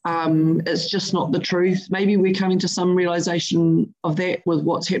it's just not the truth. Maybe we're coming to some realization of that with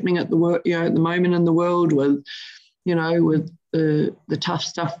what's happening at the moment in the world, with with the tough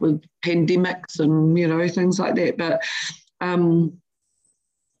stuff with pandemics and things like that. But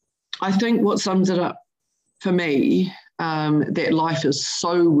I think what sums it up for me, that life is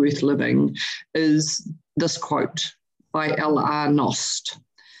so worth living, is this quote by L.R. Nost.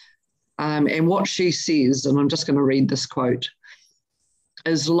 And what she says, and I'm just going to read this quote,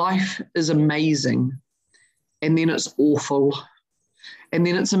 is life is amazing, and then it's awful, and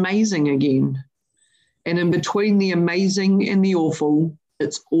then it's amazing again. And in between the amazing and the awful,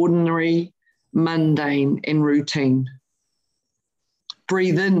 it's ordinary, mundane, and routine.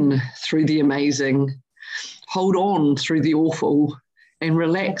 Breathe in through the amazing, hold on through the awful, and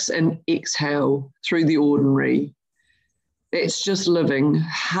relax and exhale through the ordinary. That's just living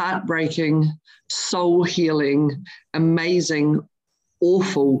heartbreaking, soul healing, amazing,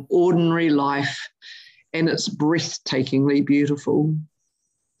 awful, ordinary life. And it's breathtakingly beautiful.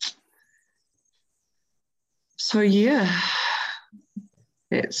 So yeah,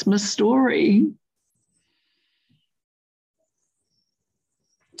 that's my story.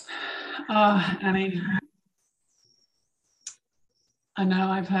 Oh, Annie, I know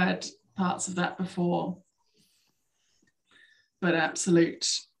I've heard parts of that before, but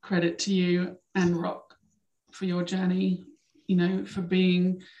absolute credit to you and Rock for your journey, you know, for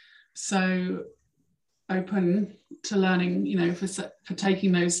being so open to learning, you know, for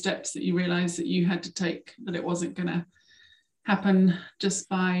taking those steps that you realized that you had to take, that it wasn't going to happen just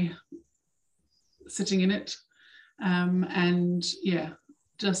by sitting in it. And yeah,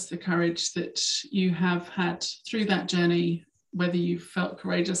 just the courage that you have had through that journey, whether you felt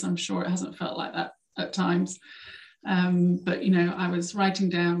courageous, I'm sure it hasn't felt like that at times. But, you know, I was writing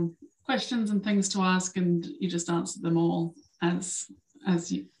down questions and things to ask, and you just answered them all as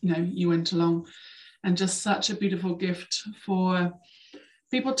you know, you went along. And just such a beautiful gift for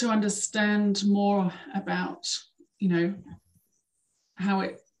people to understand more about, you know, how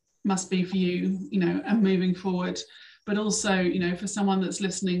it must be for you, you know, and moving forward. But also, you know, for someone that's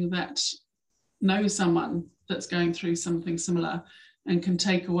listening that knows someone that's going through something similar and can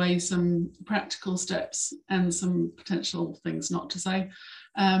take away some practical steps and some potential things not to say,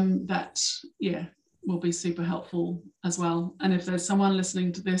 that, yeah, will be super helpful as well. And if there's someone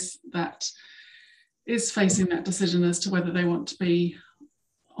listening to this that is facing that decision as to whether they want to be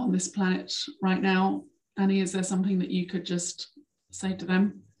on this planet right now, Annie, is there something that you could just say to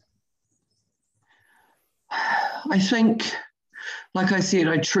them? I think, like I said,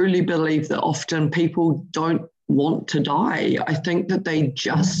 I truly believe that often people don't want to die. I think that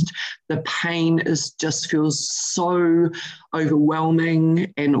the pain just feels so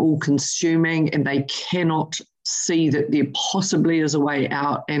overwhelming and all consuming, and they cannot see that there possibly is a way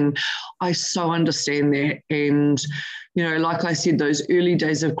out. And I so understand that. And, you know, like I said, those early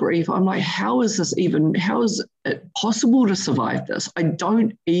days of grief, I'm like, how is it possible to survive this? I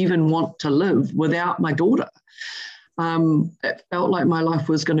don't even want to live without my daughter. It felt like my life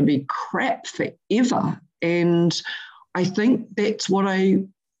was going to be crap forever. And I think that's what I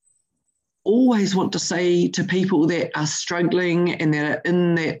always want to say to people that are struggling and that are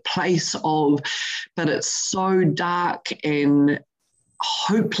in that place of, but it's so dark and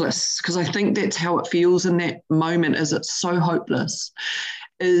hopeless, because I think that's how it feels in that moment, is it's so hopeless,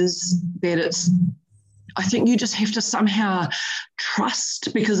 is that I think you just have to somehow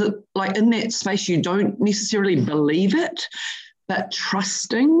trust, because like in that space, you don't necessarily believe it, but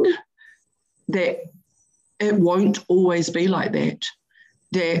trusting that it won't always be like that,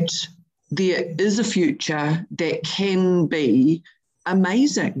 that there is a future that can be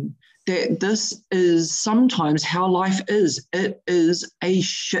amazing, that this is sometimes how life is. It is a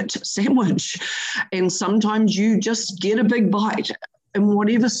shit sandwich. And sometimes you just get a big bite in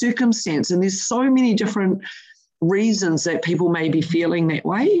whatever circumstance. And there's so many different reasons that people may be feeling that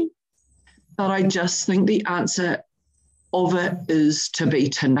way. But I just think the answer of it is to be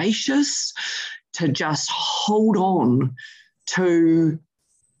tenacious, to just hold on, to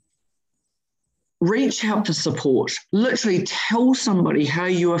reach out for support, literally tell somebody how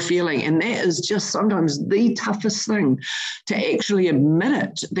you are feeling. And that is just sometimes the toughest thing, to actually admit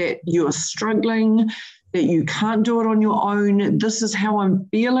it, that you are struggling, that you can't do it on your own. This is how I'm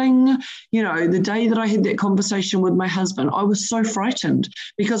feeling. You know, the day that I had that conversation with my husband, I was so frightened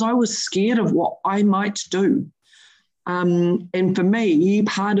because I was scared of what I might do. And for me,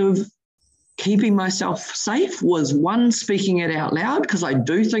 part of keeping myself safe was, one, speaking it out loud, because I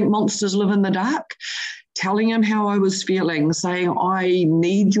do think monsters live in the dark, telling him how I was feeling, saying, I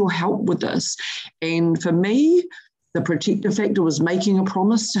need your help with this. And for me, the protective factor was making a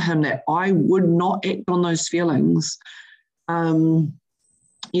promise to him that I would not act on those feelings. You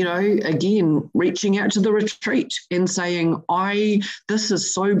know, again, reaching out to the retreat and saying, this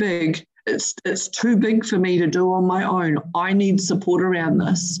is so big. It's too big for me to do on my own. I need support around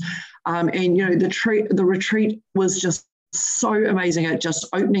this. And, you know, the retreat was just so amazing at just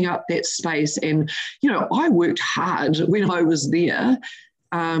opening up that space. And, you know, I worked hard when I was there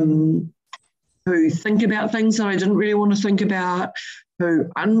to think about things that I didn't really want to think about, to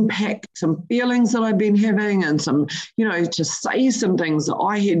unpack some feelings that I've been having, and some, you know, to say some things that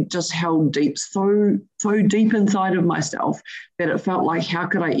I had just held deep, so deep inside of myself that it felt like, how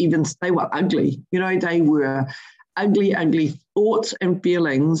could I even, they were ugly, you know, they were ugly thoughts and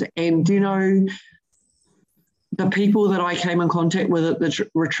feelings. And, you know, the people that I came in contact with at the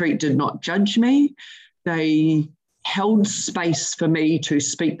retreat did not judge me. They held space for me to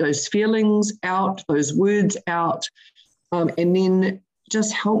speak those feelings out, those words out, and then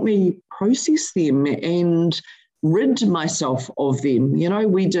just help me process them and rid myself of them. You know,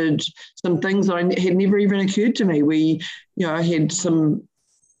 we did some things that had never even occurred to me. We, you know, I had some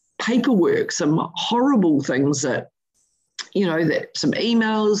paperwork, some horrible things that, you know, that some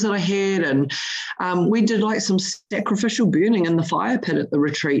emails that I had, and we did like some sacrificial burning in the fire pit at the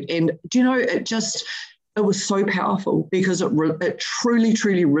retreat. And do you know, it was so powerful because it truly,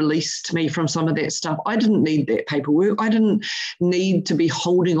 truly released me from some of that stuff. I didn't need that paperwork. I didn't need to be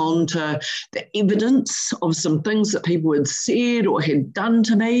holding on to the evidence of some things that people had said or had done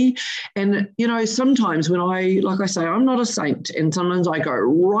to me. And, you know, sometimes when like I say, I'm not a saint, and sometimes I go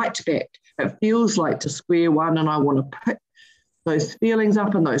right back. It feels like to square one, and I want to pick those feelings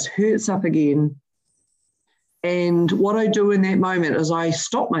up and those hurts up again. And what I do in that moment is I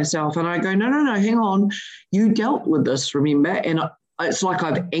stop myself and I go, no, hang on. You dealt with this, remember? And it's like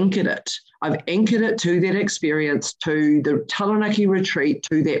I've anchored it. I've anchored it to that experience, to the Taranaki retreat,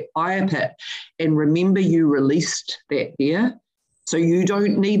 to that fire pit. And remember, you released that there. So you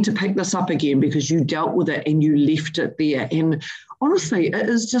don't need to pick this up again because you dealt with it and you left it there. And honestly, it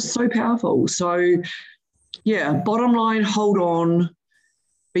is just so powerful. So yeah, bottom line, hold on,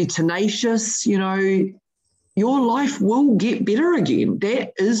 be tenacious, you know, your life will get better again.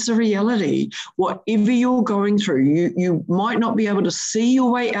 That is the reality. Whatever you're going through, you might not be able to see your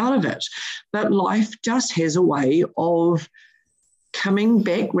way out of it, but life just has a way of coming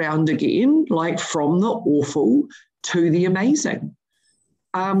back round again, like from the awful to the amazing.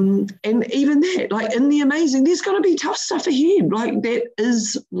 And even that, like in the amazing, there's going to be tough stuff ahead. Like that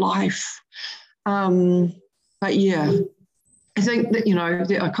is life. But yeah, I think that, you know,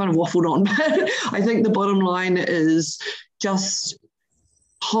 I kind of waffled on, but I think the bottom line is just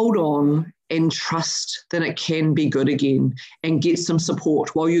hold on and trust that it can be good again, and get some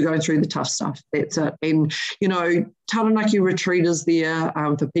support while you're going through the tough stuff. That's it. And, you know, Taranaki retreat is there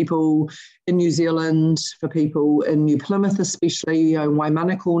for people in New Zealand, for people in New Plymouth especially. You know,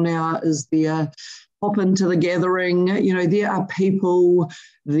 Waimanakau now is there. Hop into the gathering. You know, there are people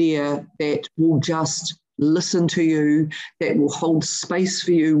there that will just listen to you, that will hold space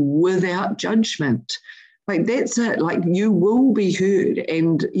for you without judgment. Like that's it. Like you will be heard,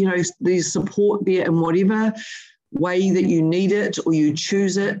 and you know there's support there in whatever way that you need it or you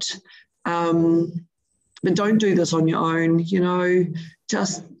choose it. But don't do this on your own. You know,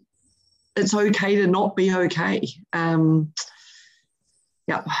 just it's okay to not be okay. Yeah.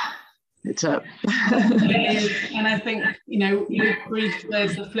 It's up. It is. And I think, you know, with grief,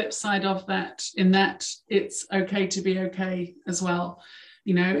 there's the flip side of that, in that it's okay to be okay as well,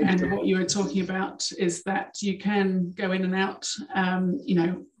 you know. And what you were talking about is that you can go in and out, you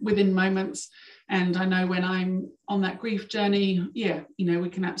know, within moments. And I know when I'm on that grief journey, yeah, you know, we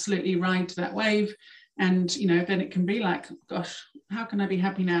can absolutely ride that wave. And, you know, then it can be like, gosh, how can I be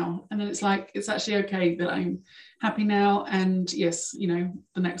happy now? And then it's like, it's actually okay that I'm happy now. And yes, you know,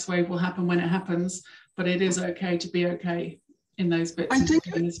 the next wave will happen when it happens, but it is okay to be okay in those bits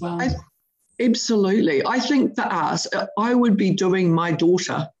as well. Absolutely. I think for us, I would be doing my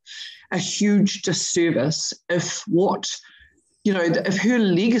daughter a huge disservice if if her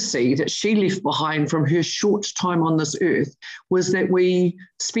legacy that she left behind from her short time on this earth was that we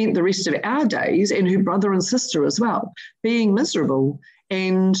spent the rest of our days, and her brother and sister as well, being miserable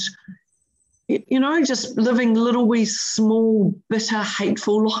and, you know, just living little wee small, bitter,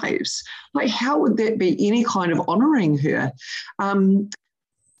 hateful lives. Like, how would that be any kind of honouring her?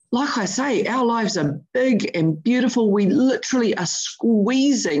 Like I say, our lives are big and beautiful. We literally are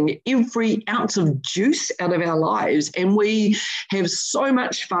squeezing every ounce of juice out of our lives, and we have so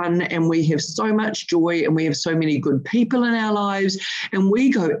much fun, and we have so much joy, and we have so many good people in our lives, and we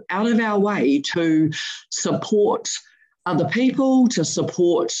go out of our way to support other people, to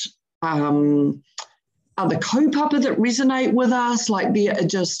support other kaupapa that resonate with us. Like we are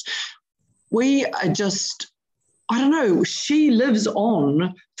just, I don't know, she lives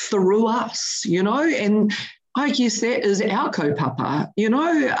on through us, you know, and I guess that is our kaupapa, you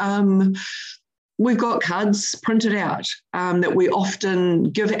know. We've got cards printed out that we often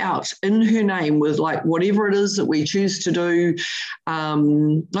give out in her name with like whatever it is that we choose to do.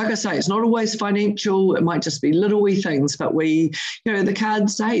 Like I say, it's not always financial. It might just be little wee things, but we, you know, the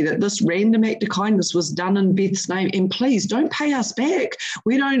cards say that this random act of kindness was done in Beth's name, and please don't pay us back.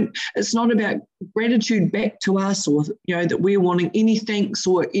 It's not about gratitude back to us, or, you know, that we're wanting any thanks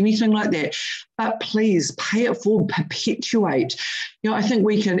or anything like that, but please pay it forward, perpetuate. You know, I think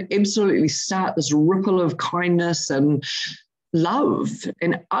we can absolutely start this ripple of kindness and love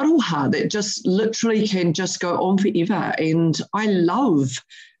and aroha that just literally can just go on forever. And I love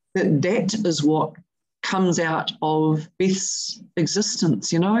that that is what comes out of Beth's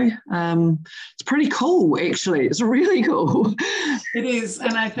existence, you know. It's pretty cool, actually. It's really cool. It is.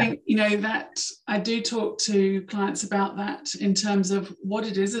 And I think, you know, that I do talk to clients about that in terms of what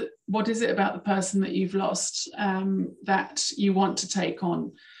it is about the person that you've lost that you want to take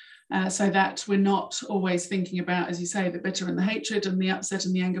on. So that we're not always thinking about, as you say, the bitter and the hatred and the upset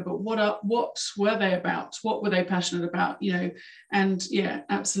and the anger, but what were they about? What were they passionate about? You know, and yeah,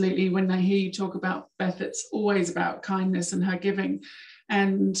 absolutely. When I hear you talk about Beth, it's always about kindness and her giving.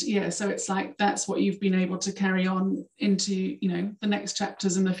 And yeah, so it's like that's what you've been able to carry on into, you know, the next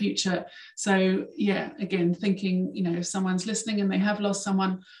chapters in the future. So yeah, again, thinking, you know, if someone's listening and they have lost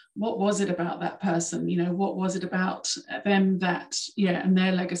someone, what was it about that person? You know, what was it about them that, yeah, and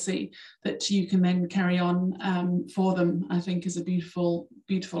their legacy that you can then carry on for them, I think is a beautiful,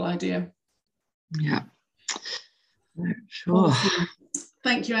 beautiful idea. Yeah, sure. Awesome.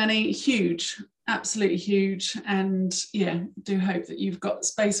 Thank you, Annie. Huge, absolutely huge. And yeah, do hope that you've got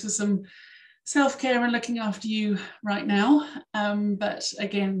space for some self-care and looking after you right now. But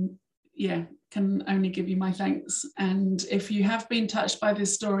again, yeah, can only give you my thanks. And if you have been touched by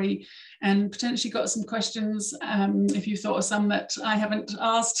this story and potentially got some questions, if you thought of some that I haven't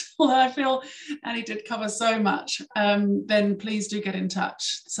asked, although I feel Annie did cover so much, then please do get in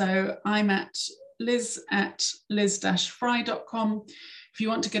touch. So I'm at liz@liz-fry.com. If you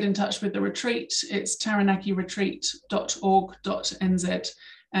want to get in touch with the retreat, it's taranakiretreat.org.nz.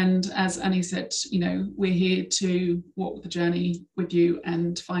 And as Annie said, you know, we're here to walk the journey with you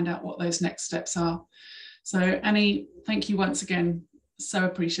and find out what those next steps are. So Annie, thank you once again. So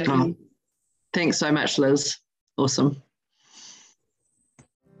appreciate you. Thanks so much, Liz. Awesome.